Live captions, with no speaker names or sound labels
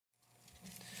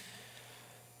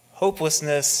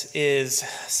Hopelessness is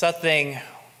something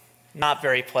not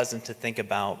very pleasant to think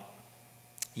about,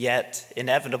 yet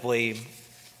inevitably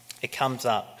it comes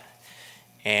up,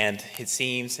 and it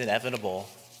seems inevitable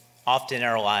often in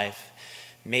our life.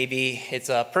 Maybe it's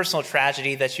a personal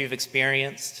tragedy that you've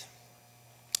experienced.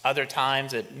 Other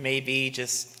times it may be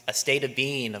just a state of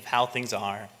being of how things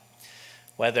are,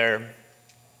 whether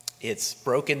it's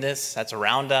brokenness that's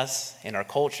around us in our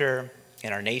culture,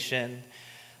 in our nation,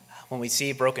 when we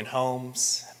see broken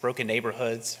homes, broken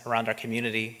neighborhoods around our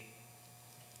community,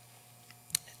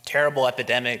 terrible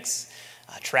epidemics,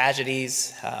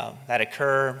 tragedies that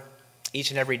occur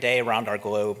each and every day around our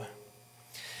globe.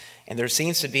 And there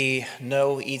seems to be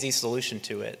no easy solution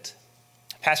to it.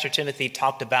 Pastor Timothy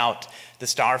talked about the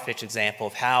starfish example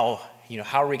of how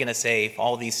are we going to save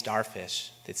all these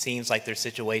starfish? It seems like their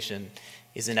situation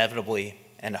is inevitably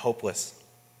and hopeless.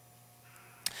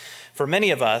 For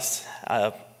many of us,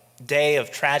 a day of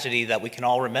tragedy that we can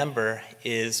all remember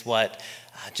is what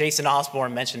Jason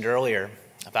Osborne mentioned earlier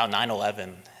about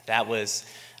 9/11. That was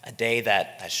a day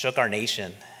that shook our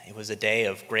nation. It was a day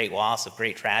of great loss, of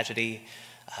great tragedy,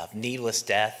 of needless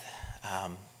death,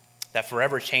 that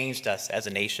forever changed us as a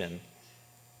nation.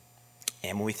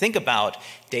 And when we think about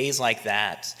days like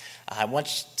that, I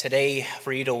want today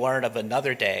for you to learn of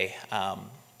another day, kind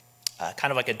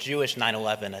of like a Jewish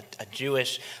 9/11, a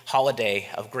Jewish holiday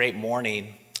of great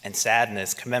mourning and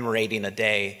sadness, commemorating a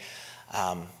day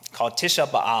called Tisha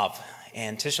B'Av.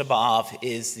 And Tisha B'Av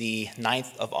is the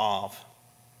 9th of Av,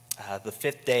 the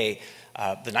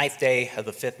 9th day of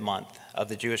the 5th month of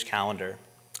the Jewish calendar,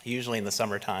 usually in the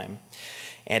summertime.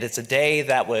 And it's a day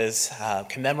that was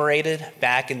commemorated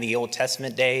back in the Old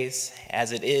Testament days,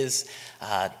 as it is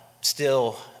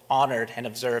still honored and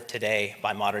observed today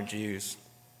by modern Jews.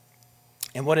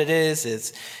 And what it is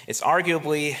it's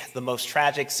arguably the most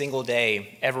tragic single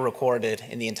day ever recorded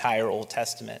in the entire Old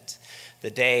Testament. The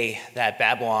day that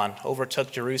Babylon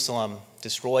overtook Jerusalem,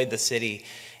 destroyed the city,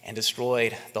 and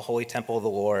destroyed the holy temple of the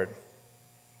Lord.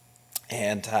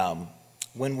 And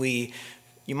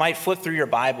you might flip through your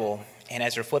Bible, and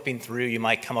as you're flipping through, you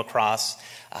might come across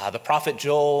the prophet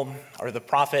Joel or the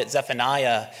prophet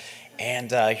Zephaniah,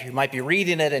 and you might be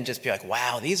reading it and just be like,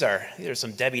 wow, these are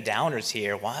some Debbie Downers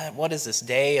here. What is this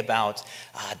day about?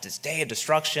 This day of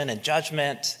destruction and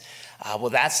judgment? Well,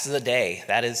 that's the day.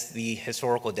 That is the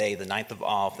historical day, the 9th of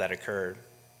Av, that occurred.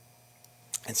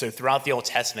 And so throughout the Old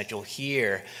Testament, you'll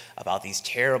hear about these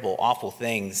terrible, awful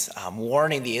things,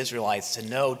 warning the Israelites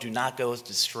to do not go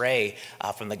astray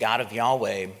from the God of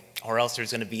Yahweh, or else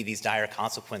there's going to be these dire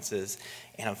consequences.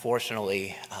 And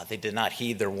unfortunately, they did not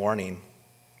heed their warning.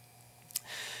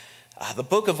 The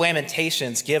book of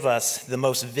Lamentations give us the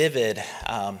most vivid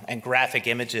and graphic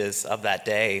images of that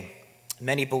day.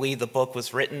 Many believe the book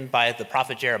was written by the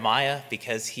prophet Jeremiah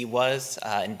because he was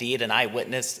indeed an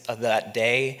eyewitness of that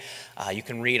day. You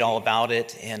can read all about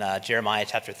it in Jeremiah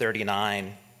chapter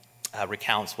 39,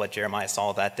 recounts what Jeremiah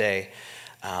saw that day.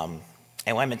 And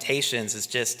Lamentations is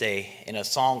just in a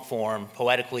song form,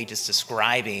 poetically just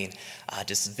describing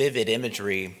just vivid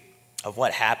imagery of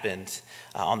what happened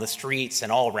on the streets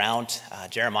and all around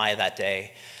Jeremiah that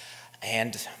day.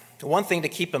 And one thing to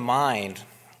keep in mind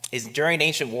is during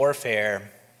ancient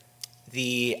warfare,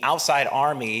 the outside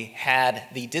army had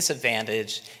the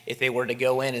disadvantage if they were to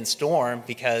go in and storm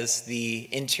because the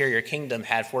interior kingdom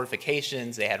had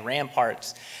fortifications, they had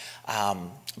ramparts,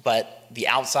 but the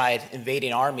outside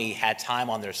invading army had time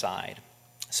on their side.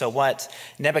 So what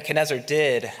Nebuchadnezzar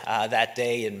did that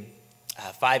day in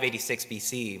 586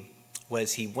 BC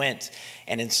was he went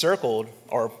and encircled,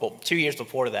 2 years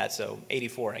before that, so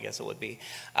 84 I guess it would be,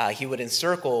 he would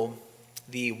encircle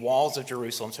the walls of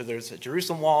Jerusalem. So there's a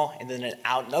Jerusalem wall and then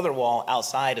another wall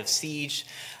outside of siege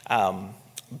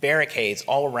barricades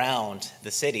all around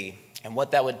the city. And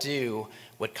what that would do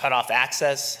would cut off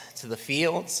access to the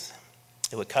fields.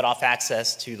 It would cut off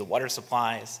access to the water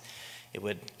supplies. It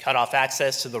would cut off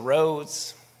access to the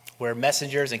roads where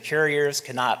messengers and couriers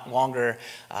could not longer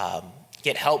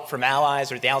get help from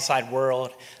allies or the outside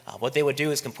world. What they would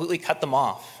do is completely cut them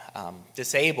off,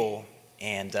 disable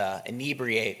and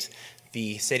inebriate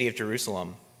the city of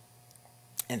Jerusalem.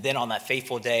 And then on that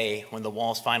fateful day, when the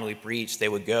walls finally breached, they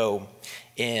would go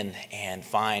in and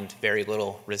find very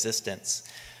little resistance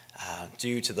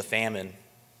due to the famine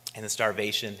and the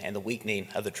starvation and the weakening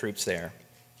of the troops there.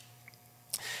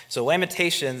 So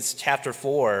Lamentations chapter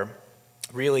 4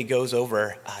 really goes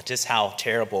over just how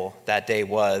terrible that day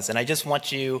was. And I just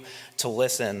want you to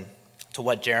listen to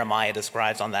what Jeremiah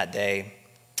describes on that day,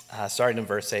 starting in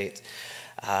verse 8.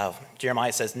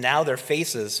 Jeremiah says, "Now their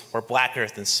faces were blacker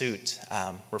than soot,"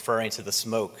 referring to the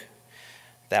smoke.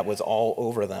 that was all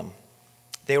over them.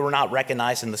 They were not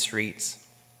recognized in the streets.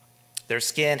 Their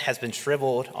skin has been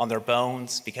shriveled on their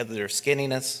bones because of their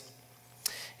skinniness.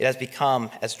 It has become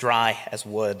as dry as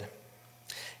wood.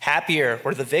 Happier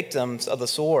were the victims of the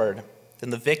sword than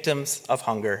the victims of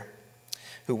hunger,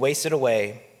 who wasted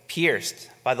away, pierced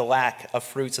by the lack of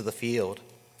fruits of the field.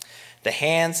 The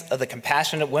hands of the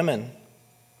compassionate women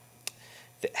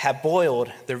have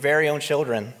boiled their very own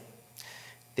children.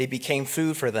 They became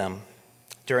food for them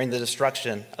during the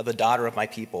destruction of the daughter of my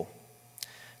people.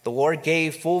 The Lord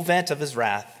gave full vent of his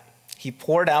wrath. He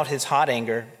poured out his hot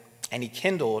anger, and he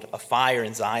kindled a fire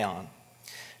in Zion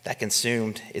that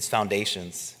consumed its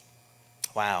foundations.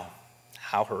 Wow,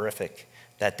 how horrific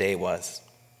that day was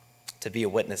to be a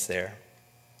witness there.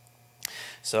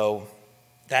 So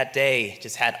that day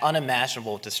just had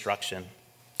unimaginable destruction.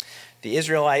 The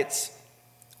Israelites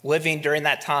living during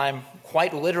that time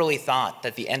quite literally thought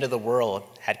that the end of the world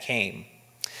had came.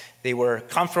 They were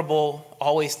comfortable,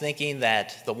 always thinking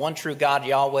that the one true God,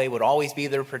 Yahweh, would always be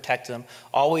there to protect them,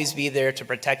 always be there to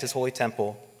protect his holy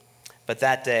temple. But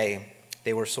that day,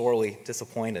 they were sorely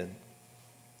disappointed.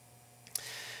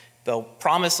 The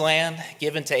promised land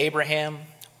given to Abraham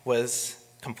was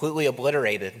completely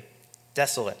obliterated,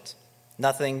 desolate,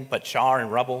 nothing but char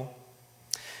and rubble.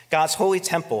 God's holy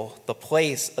temple, the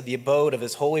place of the abode of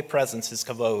his holy presence, is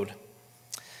kavod,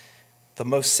 the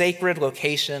most sacred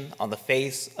location on the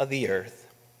face of the earth,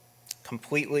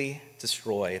 completely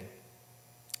destroyed,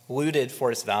 looted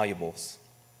for its valuables,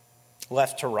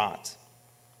 left to rot.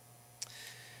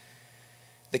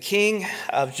 The king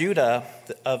of Judah,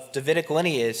 of Davidic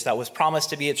lineage that was promised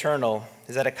to be eternal,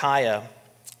 Zedekiah,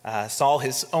 saw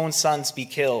his own sons be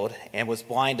killed and was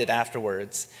blinded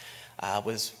afterwards,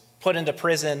 was put into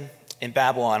prison in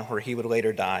Babylon where he would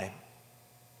later die.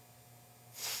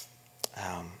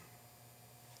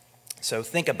 So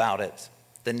think about it.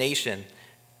 The nation,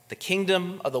 the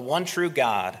kingdom of the one true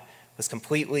God was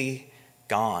completely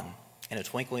gone in a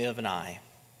twinkling of an eye.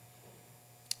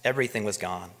 Everything was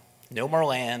gone. No more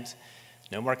land,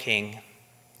 no more king,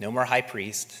 no more high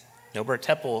priest, no more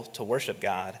temple to worship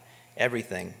God.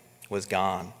 Everything was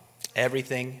gone.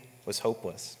 Everything was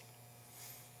hopeless.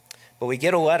 But we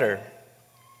get a letter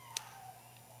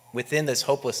within this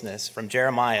hopelessness from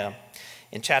Jeremiah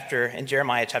in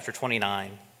Jeremiah chapter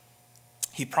 29.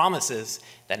 He promises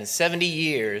that in 70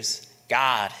 years,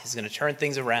 God is going to turn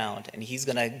things around and he's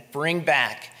going to bring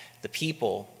back the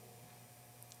people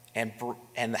and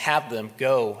have them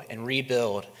go and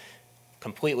rebuild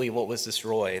completely what was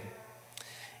destroyed.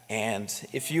 And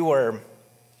if you were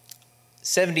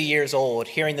 70 years old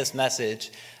hearing this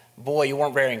message, boy, you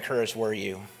weren't very encouraged, were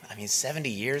you? I mean, 70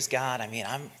 years, God? I mean,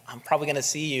 I'm probably going to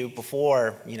see you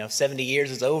before, 70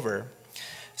 years is over.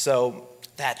 So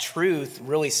that truth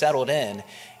really settled in,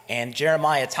 and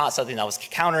Jeremiah taught something that was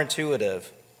counterintuitive.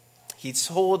 He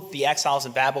told the exiles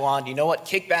in Babylon, you know what,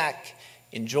 kick back,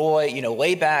 enjoy,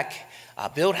 lay back,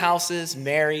 build houses,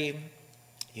 marry,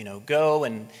 go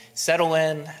and settle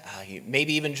in,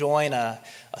 maybe even join a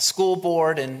school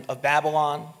board of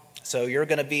Babylon. So you're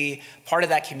going to be part of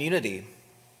that community.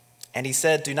 And he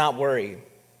said, do not worry,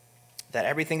 that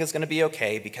everything is going to be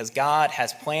okay because God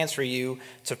has plans for you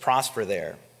to prosper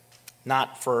there,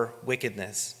 not for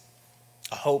wickedness,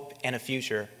 a hope and a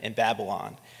future in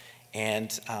Babylon.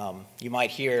 And you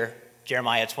might hear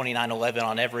Jeremiah 29:11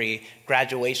 on every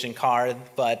graduation card,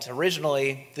 but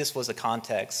originally this was a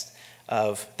context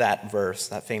of that verse,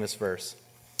 that famous verse,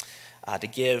 to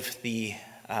give the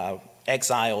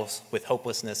exiles with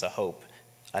hopelessness a hope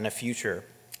and a future,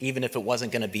 even if it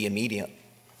wasn't going to be immediate.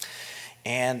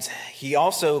 And he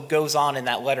also goes on in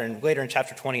that letter, and later in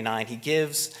chapter 29, he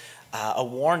gives a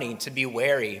warning to be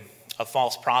wary of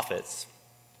false prophets,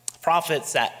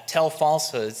 prophets that tell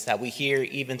falsehoods that we hear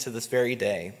even to this very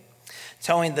day,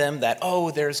 telling them that,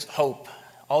 oh, there's hope.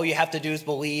 All you have to do is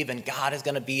believe, and God is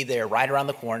going to be there right around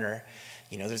the corner.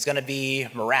 There's going to be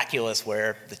miraculous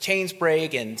where the chains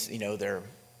break and, they're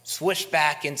swished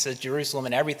back into Jerusalem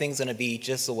and everything's going to be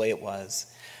just the way it was,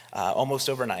 almost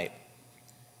overnight.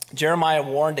 Jeremiah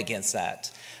warned against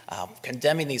that,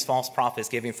 condemning these false prophets,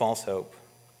 giving false hope.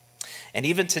 And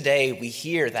even today, we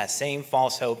hear that same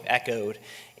false hope echoed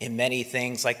in many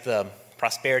things like the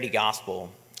prosperity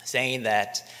gospel, saying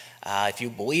that if you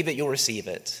believe it, you'll receive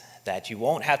it, that you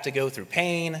won't have to go through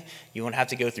pain, you won't have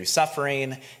to go through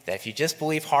suffering, that if you just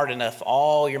believe hard enough,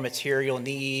 all your material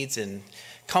needs and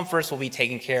comforts will be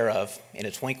taken care of in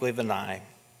a twinkling of an eye.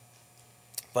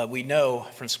 But we know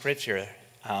from Scripture,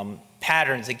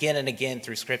 patterns again and again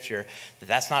through Scripture, that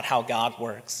that's not how God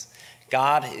works.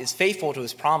 God is faithful to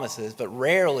his promises, but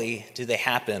rarely do they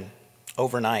happen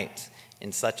overnight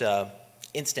in such a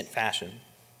instant fashion.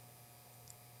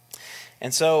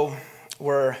 And so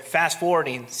we're fast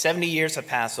forwarding, 70 years have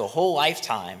passed, a whole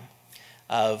lifetime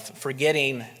of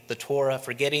forgetting the Torah,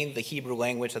 forgetting the Hebrew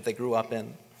language that they grew up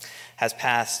in has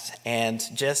passed. And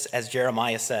just as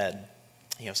Jeremiah said,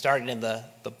 starting in the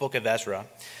book of Ezra,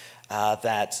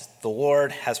 that the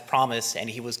Lord has promised and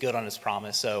he was good on his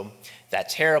promise. So that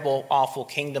terrible, awful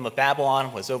kingdom of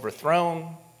Babylon was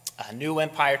overthrown. A new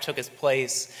empire took its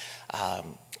place.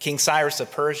 King Cyrus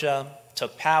of Persia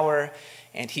took power,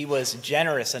 and he was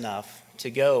generous enough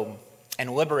to go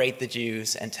and liberate the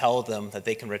Jews and tell them that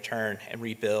they can return and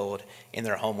rebuild in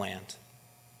their homeland.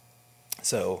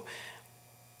 So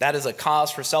that is a cause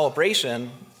for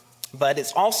celebration, but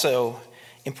it's also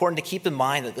important to keep in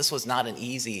mind that this was not an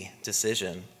easy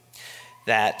decision.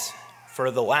 That for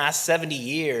the last 70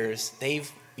 years, they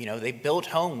built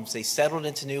homes, they settled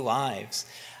into new lives.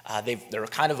 They were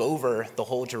kind of over the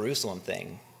whole Jerusalem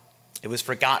thing. It was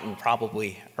forgotten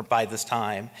probably by this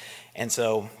time. And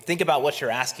so think about what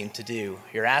you're asking to do.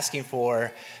 You're asking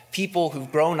for people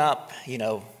who've grown up,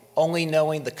 only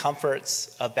knowing the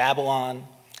comforts of Babylon,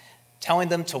 telling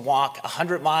them to walk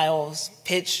 100 miles,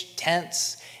 pitch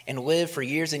tents, and live for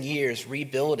years and years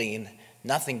rebuilding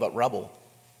nothing but rubble.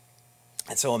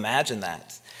 And so imagine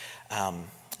that.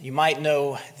 You might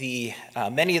know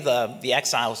many of the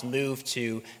exiles moved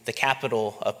to the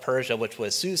capital of Persia, which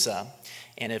was Susa.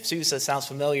 And if Susa sounds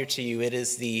familiar to you, it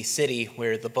is the city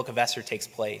where the book of Esther takes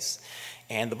place.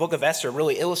 And the book of Esther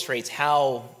really illustrates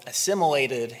how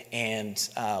assimilated and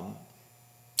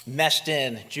meshed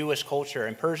in Jewish culture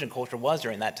and Persian culture was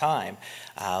during that time.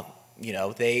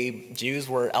 Jews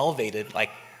were elevated like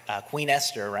Queen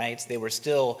Esther, right? They were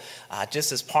still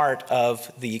just as part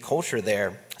of the culture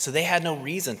there. So they had no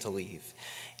reason to leave.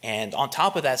 And on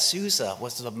top of that, Susa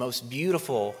was the most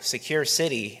beautiful, secure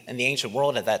city in the ancient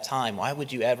world at that time. Why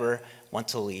would you ever want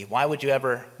to leave? Why would you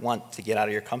ever want to get out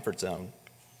of your comfort zone?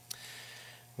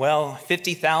 Well,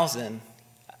 50,000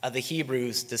 of the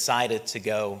Hebrews decided to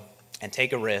go and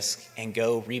take a risk and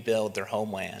go rebuild their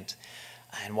homeland.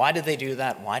 And why did they do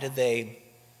that? Why did they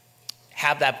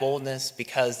have that boldness?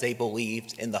 Because they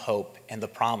believed in the hope and the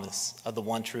promise of the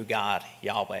one true God,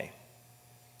 Yahweh.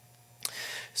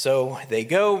 So they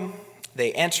go,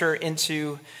 they enter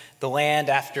into the land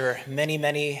after many,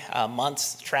 many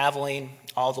months traveling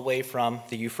all the way from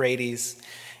the Euphrates,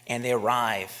 and they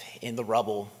arrive in the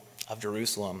rubble of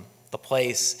Jerusalem, the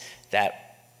place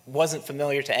that wasn't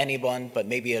familiar to anyone but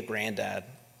maybe a granddad.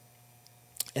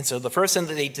 And so the first thing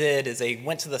that they did is they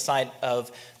went to the site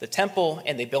of the temple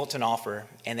and they built an altar,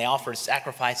 and they offered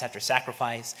sacrifice after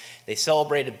sacrifice. They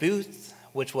celebrated Booth,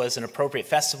 which was an appropriate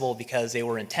festival because they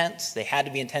were in tents. They had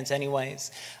to be in tents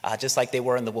anyways, just like they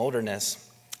were in the wilderness.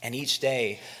 And each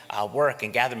day work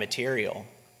and gather material.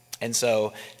 And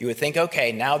so you would think,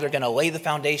 okay, now they're going to lay the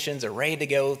foundations, they're ready to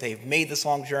go, they've made this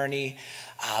long journey.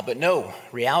 But no,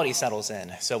 reality settles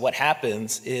in. So what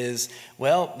happens is,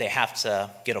 well, they have to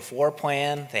get a floor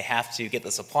plan, they have to get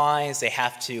the supplies, they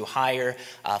have to hire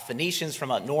Phoenicians from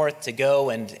up north to go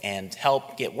and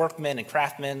help get workmen and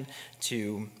craftsmen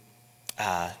to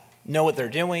know what they're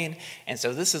doing. And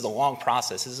so this is a long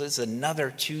process. This is another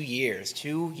 2 years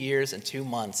and 2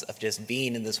 months of just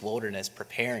being in this wilderness,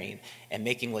 preparing and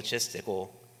making logistical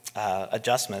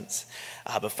adjustments.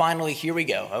 But finally, here we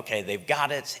go. Okay, they've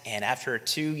got it. And after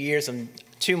 2 years and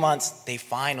 2 months, they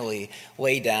finally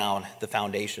lay down the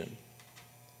foundation.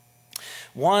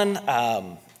 One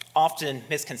often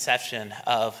misconception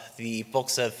of the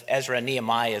books of Ezra and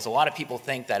Nehemiah is a lot of people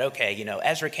think that, okay,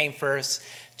 Ezra came first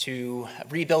to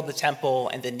rebuild the temple,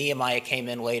 and then Nehemiah came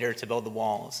in later to build the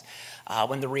walls.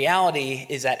 When the reality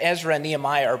is that Ezra and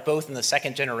Nehemiah are both in the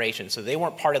second generation, so they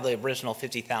weren't part of the original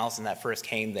 50,000 that first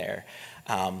came there.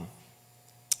 And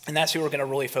that's who we're going to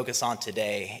really focus on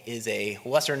today, is a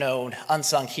lesser-known,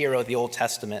 unsung hero of the Old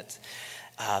Testament,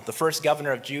 the first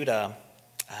governor of Judah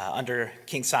under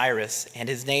King Cyrus, and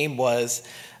his name was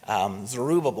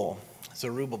Zerubbabel.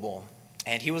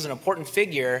 And he was an important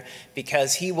figure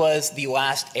because he was the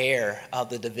last heir of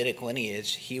the Davidic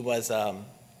lineage. He was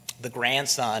the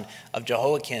grandson of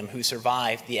Jehoiakim, who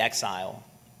survived the exile,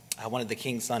 one of the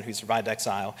king's son who survived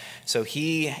exile. So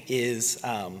he is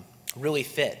really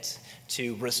fit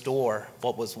to restore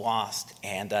what was lost.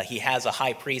 And he has a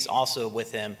high priest also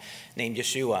with him named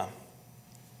Yeshua.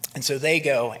 And so they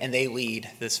go and they lead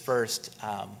this first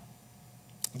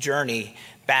journey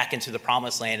back into the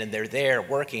promised land, and they're there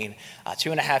working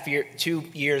 2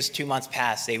 years, 2 months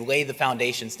past. They lay the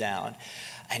foundations down,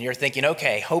 and you're thinking,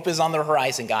 okay, hope is on the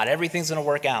horizon, God, everything's going to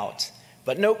work out.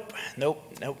 But nope.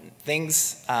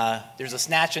 Things, there's a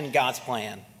snatch in God's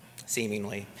plan,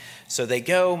 seemingly. So they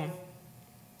go,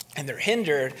 And they're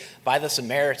hindered by the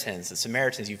Samaritans. The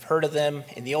Samaritans, you've heard of them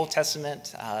in the Old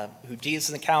Testament, who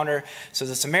Jesus encountered. So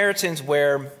the Samaritans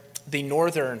were the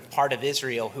northern part of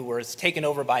Israel who was taken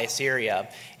over by Assyria,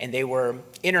 and they were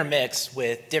intermixed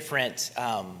with different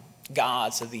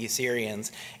gods of the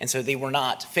Assyrians. And so they were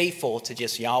not faithful to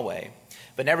just Yahweh.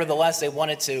 But nevertheless, they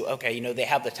wanted to, okay, they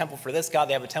have the temple for this God,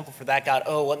 they have a temple for that God.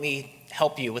 Oh, let me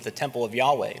help you with the temple of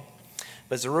Yahweh.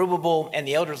 But Zerubbabel and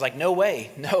the elders like, no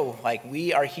way, no,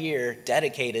 we are here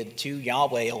dedicated to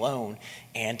Yahweh alone.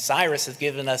 And Cyrus has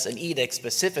given us an edict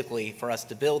specifically for us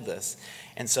to build this.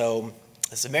 And so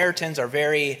the Samaritans are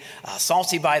very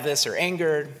salty by this or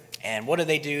angered. And what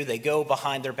do? They go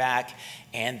behind their back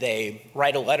and they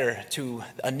write a letter to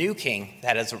a new king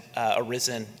that has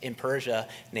arisen in Persia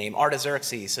named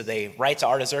Artaxerxes. So they write to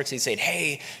Artaxerxes saying,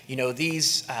 hey,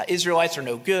 these Israelites are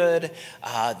no good.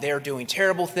 They're doing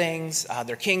terrible things.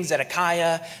 Their king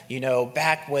Zedekiah,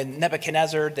 back when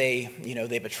Nebuchadnezzar, they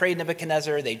betrayed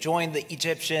Nebuchadnezzar. They joined the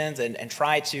Egyptians and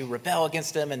tried to rebel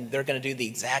against them. And they're going to do the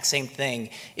exact same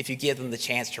thing if you give them the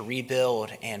chance to rebuild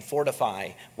and fortify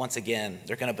once again.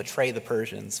 They're going to betray the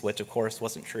Persians, which of course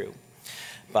wasn't true.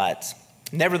 But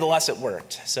nevertheless, it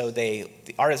worked. So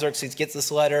Artaxerxes gets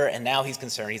this letter, and now he's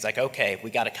concerned. He's like, okay, we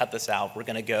got to cut this out. We're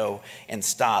going to go and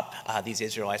stop these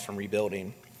Israelites from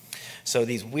rebuilding. So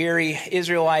these weary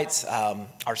Israelites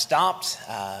are stopped.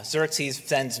 Xerxes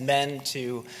sends men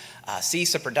to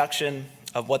cease the production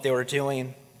of what they were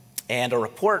doing. And a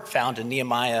report found in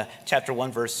Nehemiah chapter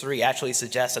 1, verse 3 actually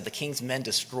suggests that the king's men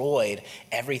destroyed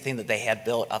everything that they had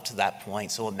built up to that point.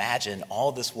 So imagine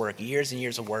all this work, years and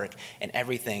years of work, and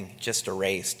everything just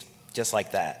erased, just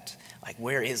like that.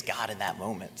 Where is God in that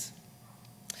moment?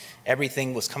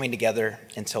 Everything was coming together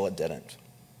until it didn't.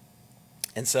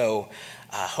 And so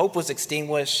hope was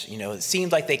extinguished. It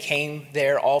seemed like they came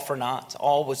there all for naught.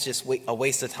 All was just a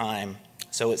waste of time,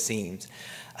 so it seemed.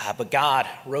 But God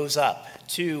rose up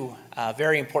two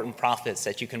very important prophets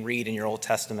that you can read in your Old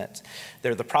Testament.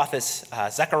 They're the prophets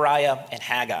Zechariah and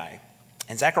Haggai.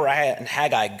 And Zechariah and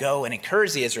Haggai go and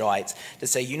encourage the Israelites to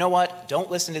say, you know what?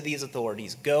 Don't listen to these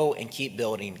authorities. Go and keep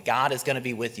building. God is going to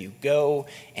be with you. Go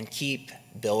and keep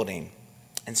building.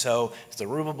 And so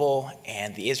Zerubbabel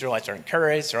and the Israelites are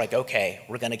encouraged. They're like, okay,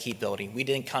 we're going to keep building. We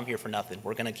didn't come here for nothing.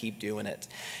 We're going to keep doing it.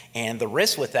 And the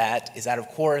risk with that is that, of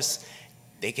course,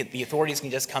 the authorities can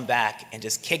just come back and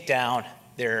just kick down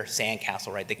their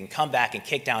sandcastle, right? They can come back and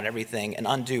kick down everything and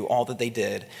undo all that they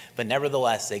did. But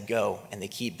nevertheless, they go and they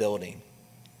keep building.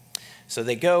 So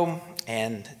they go,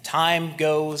 and time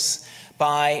goes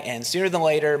by, and sooner than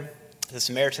later, the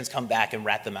Samaritans come back and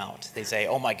rat them out. They say,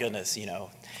 oh my goodness,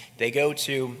 They go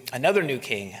to another new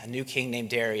king, a new king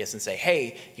named Darius, and say,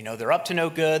 hey, they're up to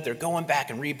no good. They're going back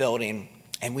and rebuilding,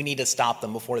 and we need to stop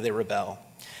them before they rebel.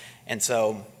 And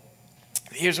so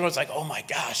here's where it's like, oh my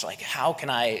gosh, how can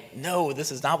I? No,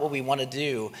 this is not what we want to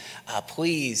do.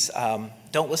 Please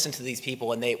don't listen to these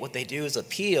people. And what they do is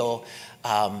appeal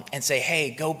and say,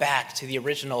 hey, go back to the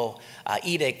original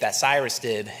edict that Cyrus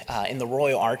did in the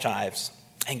royal archives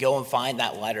and go and find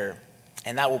that letter.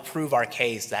 And that will prove our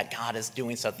case that God is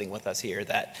doing something with us here,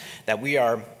 that we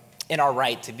are in our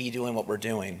right to be doing what we're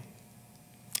doing.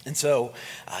 And so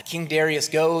King Darius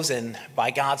goes, and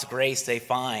by God's grace, they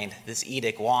find this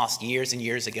edict lost years and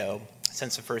years ago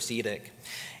since the first edict.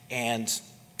 And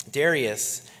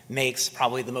Darius makes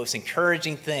probably the most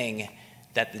encouraging thing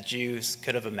that the Jews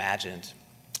could have imagined.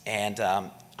 And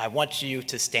I want you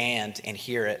to stand and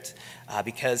hear it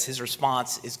because his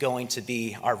response is going to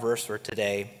be our verse for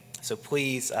today. So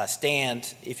please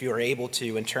stand if you are able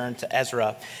to and turn to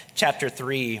Ezra chapter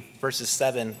 3, verses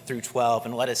 7 through 12,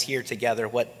 and let us hear together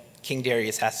what King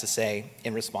Darius has to say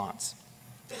in response.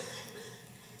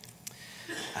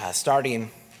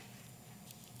 Starting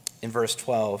in verse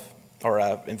 12, or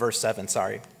in verse 7,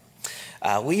 sorry.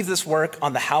 Leave this work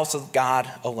on the house of God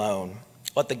alone.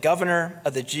 Let the governor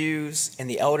of the Jews and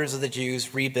the elders of the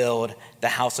Jews rebuild the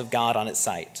house of God on its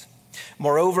site.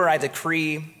 Moreover, I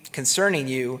decree concerning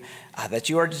you that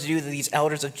you are to do to these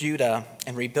elders of Judah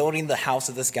in rebuilding the house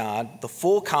of this God. The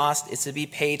full cost is to be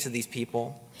paid to these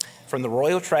people from the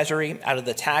royal treasury out of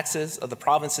the taxes of the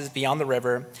provinces beyond the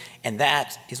river, and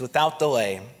that is without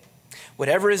delay.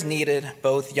 Whatever is needed,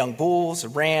 both young bulls,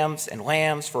 rams, and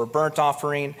lambs for a burnt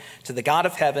offering to the God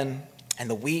of heaven, and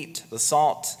the wheat, the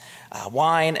salt,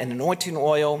 wine, and anointing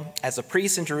oil, as the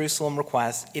priests in Jerusalem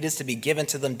request, it is to be given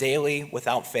to them daily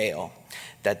without fail,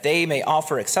 that they may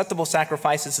offer acceptable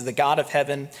sacrifices to the God of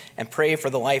heaven and pray for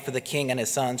the life of the king and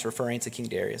his sons, referring to King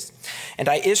Darius. And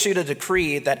I issued a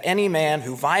decree that any man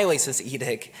who violates this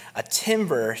edict, a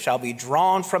timber shall be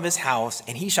drawn from his house,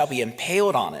 and he shall be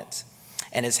impaled on it.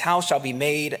 and his house shall be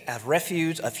made a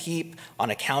refuge of heap on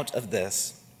account of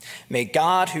this. May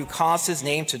God, who caused his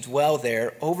name to dwell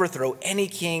there, overthrow any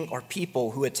king or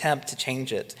people who attempt to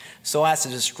change it, so as to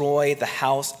destroy the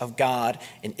house of God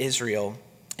in Israel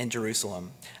and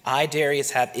Jerusalem. I,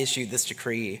 Darius, have issued this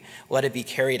decree. Let it be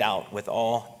carried out with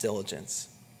all diligence.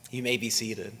 You may be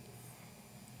seated.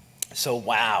 So,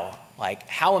 wow, like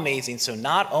how amazing. So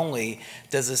not only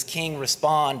does this king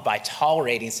respond by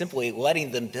tolerating, simply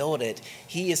letting them build it,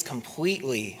 he is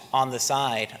completely on the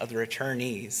side of the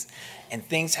returnees. And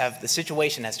the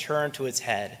situation has turned to its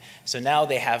head. So now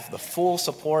they have the full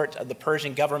support of the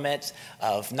Persian government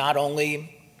of not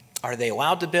only are they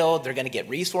allowed to build, they're going to get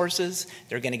resources,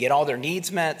 they're going to get all their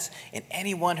needs met, and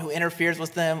anyone who interferes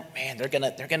with them, man, they're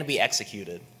going to be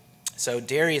executed. So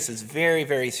Darius is very,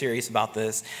 very serious about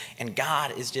this, and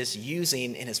God is just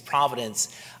using in his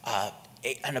providence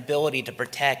an ability to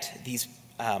protect these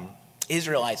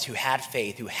Israelites who had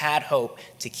faith, who had hope,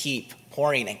 to keep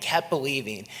pouring and kept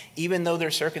believing, even though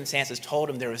their circumstances told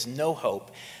them there was no hope.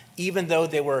 Even though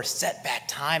they were set back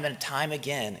time and time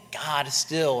again, God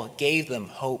still gave them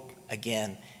hope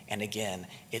again and again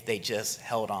if they just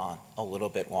held on a little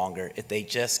bit longer, if they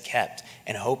just kept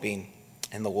and hoping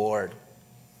in the Lord.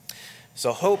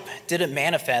 So hope didn't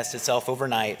manifest itself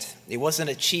overnight. It wasn't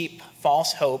a cheap,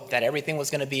 false hope that everything was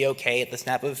going to be okay at the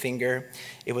snap of a finger.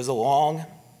 It was a long,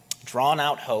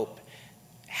 drawn-out hope,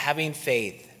 having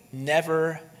faith,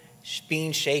 never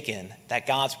being shaken that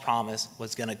God's promise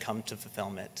was going to come to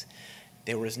fulfillment.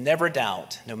 There was never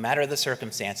doubt, no matter the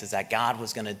circumstances, that God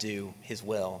was going to do his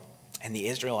will. And the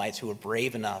Israelites, who were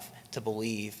brave enough to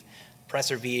believe,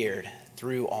 persevered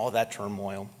through all that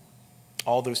turmoil,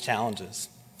 all those challenges.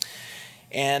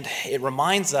 And it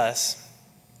reminds us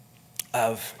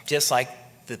of, just like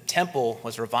the temple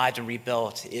was revived and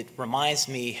rebuilt, it reminds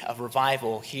me of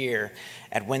revival here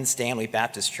at Winstanley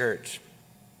Baptist Church.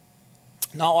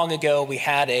 Not long ago, we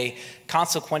had a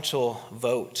consequential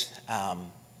vote.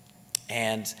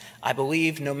 And I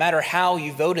believe no matter how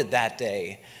you voted that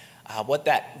day, what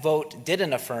that vote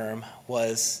didn't affirm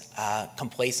was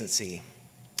complacency.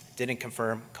 It didn't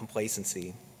confirm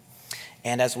complacency.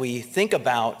 And as we think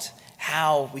about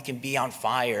how we can be on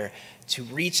fire to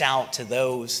reach out to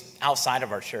those outside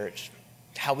of our church,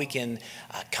 how we can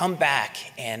come back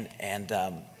and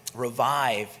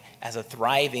revive as a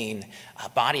thriving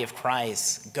body of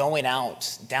Christ, going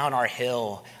out down our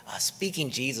hill,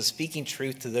 speaking Jesus, speaking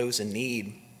truth to those in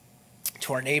need,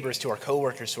 to our neighbors, to our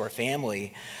coworkers, to our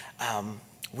family.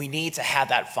 We need to have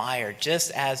that fire,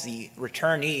 just as the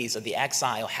returnees of the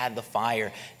exile had the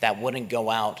fire that wouldn't go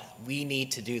out. We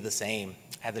need to do the same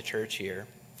at the church here.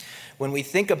 When we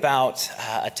think about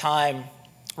a time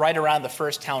right around the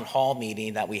first town hall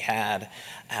meeting that we had,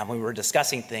 when we were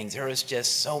discussing things, there was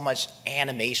just so much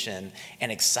animation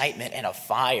and excitement and a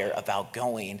fire about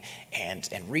going and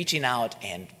reaching out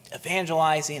and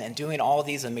evangelizing and doing all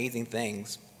these amazing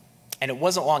things. And it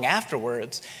wasn't long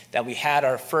afterwards that we had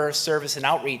our first service and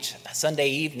outreach Sunday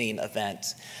evening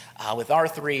event with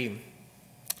R3.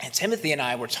 And Timothy and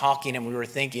I were talking, and we were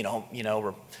thinking,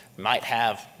 we might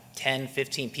have 10,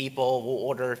 15 people. We'll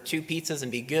order 2 pizzas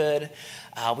and be good.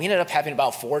 We ended up having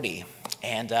about 40,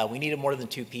 and we needed more than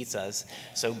 2 pizzas.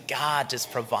 So God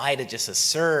just provided just a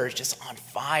surge, just on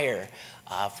fire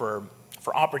for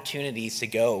opportunities to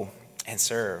go and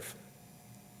serve.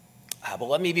 But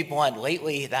let me be blunt,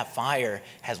 lately that fire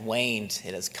has waned.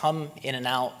 It has come in and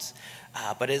out,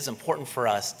 but it is important for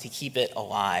us to keep it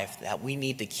alive, that we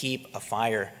need to keep a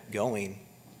fire going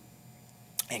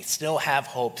and still have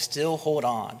hope, still hold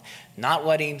on, not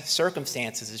letting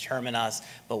circumstances determine us,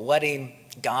 but letting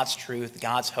God's truth,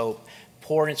 God's hope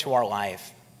pour into our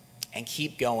life and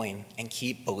keep going and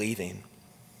keep believing.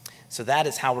 So that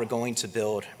is how we're going to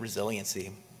build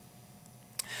resiliency.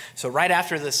 So right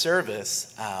after this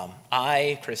service,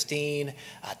 I, Christine,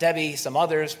 Debbie, some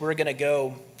others, we're going to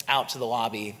go out to the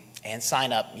lobby and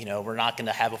sign up. We're not going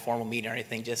to have a formal meeting or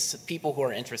anything, just people who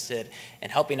are interested in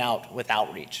helping out with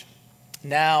outreach.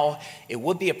 Now, it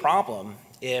would be a problem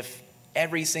if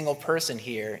every single person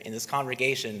here in this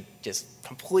congregation just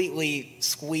completely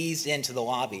squeezed into the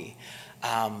lobby.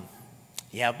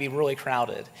 It'd be really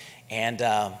crowded.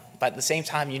 But at the same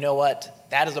time, you know what?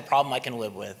 That is a problem I can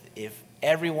live with. If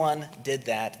everyone did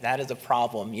that, that is a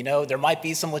problem. There might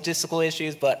be some logistical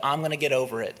issues, but I'm going to get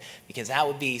over it, because that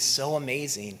would be so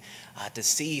amazing to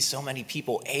see so many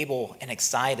people able and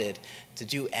excited to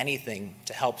do anything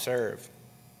to help serve.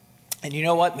 And you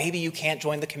know what? Maybe you can't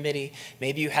join the committee.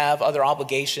 Maybe you have other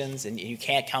obligations and you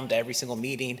can't come to every single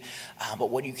meeting.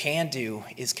 But what you can do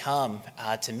is come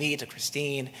to me, to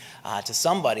Christine, to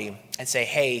somebody and say,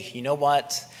 hey, you know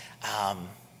what?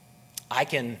 I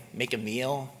can make a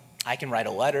meal, I can write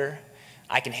a letter,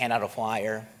 I can hand out a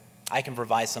flyer, I can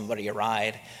provide somebody a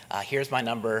ride. Here's my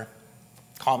number,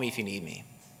 call me if you need me.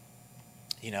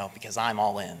 Because I'm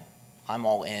all in. I'm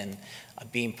all in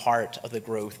being part of the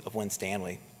growth of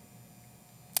Winstanley.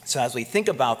 So as we think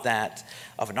about that,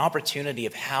 of an opportunity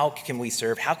of how can we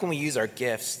serve, how can we use our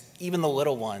gifts, even the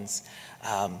little ones,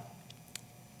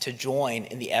 to join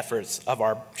in the efforts of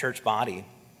our church body.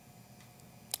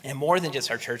 And more than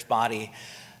just our church body,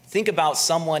 think about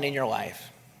someone in your life.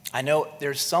 I know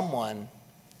there's someone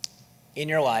in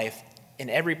your life, in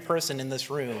every person in this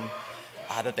room,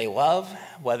 that they love,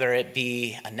 whether it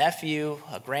be a nephew,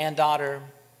 a granddaughter,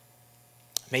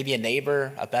 maybe a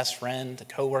neighbor, a best friend, a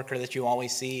coworker that you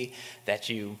always see, that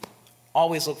you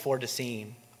always look forward to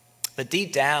seeing. But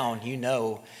deep down, you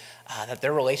know that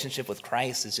their relationship with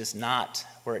Christ is just not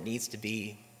where it needs to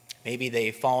be. Maybe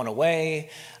they've fallen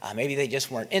away. Maybe they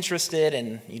just weren't interested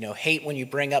and hate when you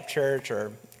bring up church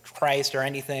or Christ or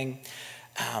anything.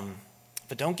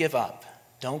 But don't give up.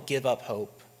 Don't give up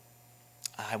hope.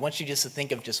 I want you just to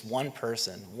think of just one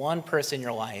person in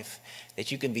your life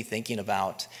that you can be thinking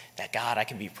about, that God, I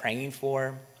can be praying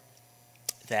for,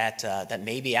 that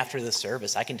maybe after the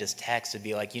service I can just text and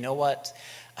be like, you know what?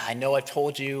 I know I've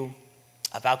told you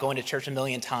about going to church a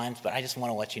million times, but I just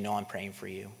want to let you know I'm praying for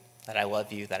you, that I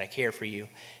love you, that I care for you,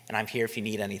 and I'm here if you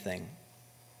need anything.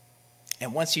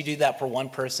 And once you do that for one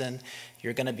person,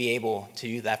 you're going to be able to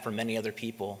do that for many other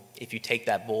people if you take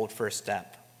that bold first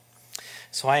step.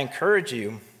 So I encourage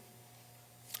you,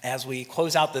 as we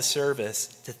close out this service,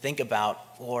 to think about,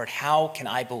 Lord, how can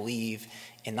I believe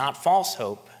in not false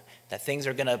hope, that things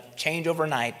are going to change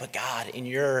overnight, but God, in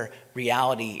your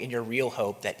reality, in your real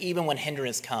hope, that even when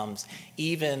hindrance comes,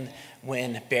 even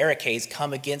when barricades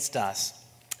come against us,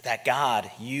 that God,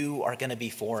 you are going to be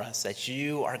for us, that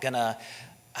you are going to,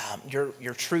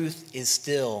 your truth is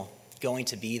still going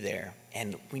to be there,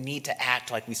 and we need to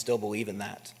act like we still believe in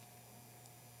that.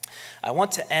 I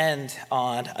want to end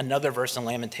on another verse in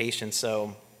Lamentations.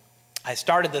 So I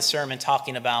started this sermon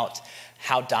talking about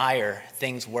how dire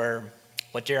things were,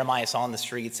 what Jeremiah saw in the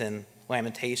streets in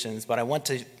Lamentations, but I want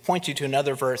to point you to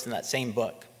another verse in that same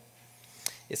book.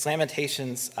 It's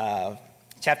Lamentations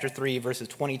chapter 3, verses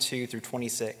 22 through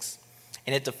 26,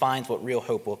 and it defines what real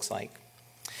hope looks like.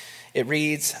 It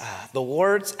reads, "The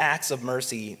Lord's acts of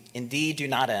mercy indeed do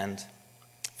not end,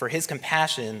 for his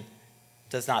compassion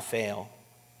does not fail.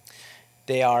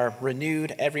 They are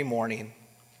renewed every morning.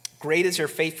 Great is your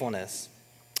faithfulness.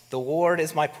 The Lord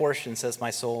is my portion, says my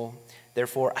soul.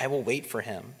 Therefore, I will wait for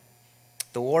him.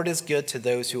 The Lord is good to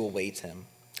those who await him.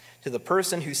 To the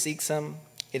person who seeks him,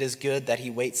 it is good that he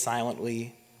waits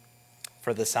silently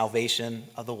for the salvation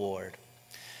of the Lord."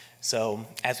 So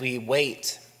as we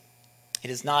wait,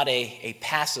 it is not a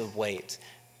passive wait,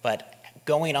 but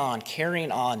going on,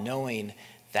 carrying on, knowing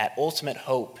that ultimate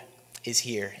hope is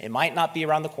here. It might not be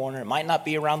around the corner. It might not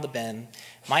be around the bend.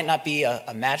 It might not be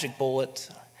a magic bullet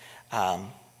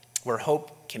where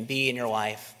hope can be in your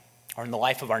life or in the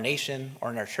life of our nation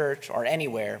or in our church or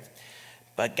anywhere.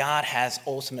 But God has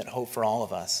ultimate hope for all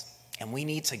of us. And we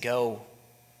need to go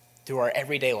through our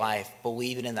everyday life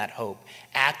believing in that hope,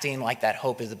 acting like that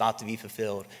hope is about to be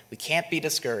fulfilled. We can't be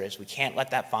discouraged. We can't let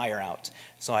that fire out.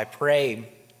 So I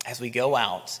pray as we go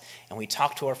out and we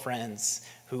talk to our friends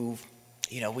who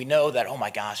we know that, oh my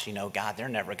gosh, God, they're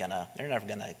never gonna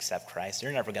accept Christ.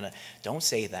 Don't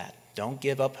say that. Don't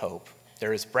give up hope.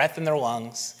 There is breath in their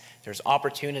lungs. There's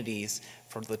opportunities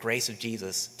for the grace of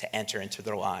Jesus to enter into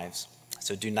their lives.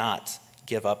 So do not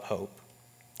give up hope.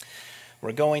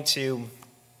 We're going to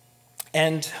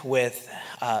end with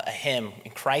a hymn,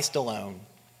 "In Christ Alone,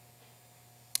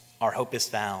 Our Hope is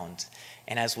Found."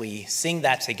 And as we sing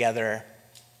that together,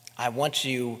 I want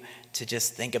you to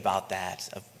just think about that,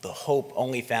 of the hope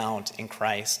only found in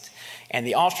Christ. And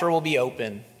the altar will be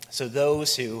open, so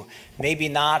those who maybe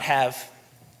not have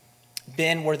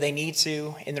been where they need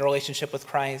to in their relationship with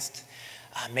Christ,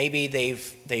 maybe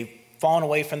they've fallen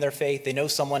away from their faith, they know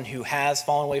someone who has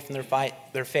fallen away from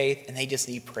their faith, and they just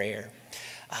need prayer.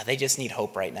 They just need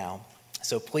hope right now.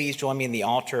 So please join me in the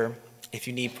altar if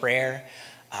you need prayer.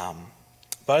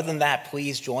 But other than that,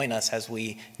 please join us as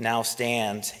we now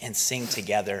stand and sing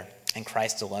together in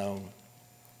Christ alone.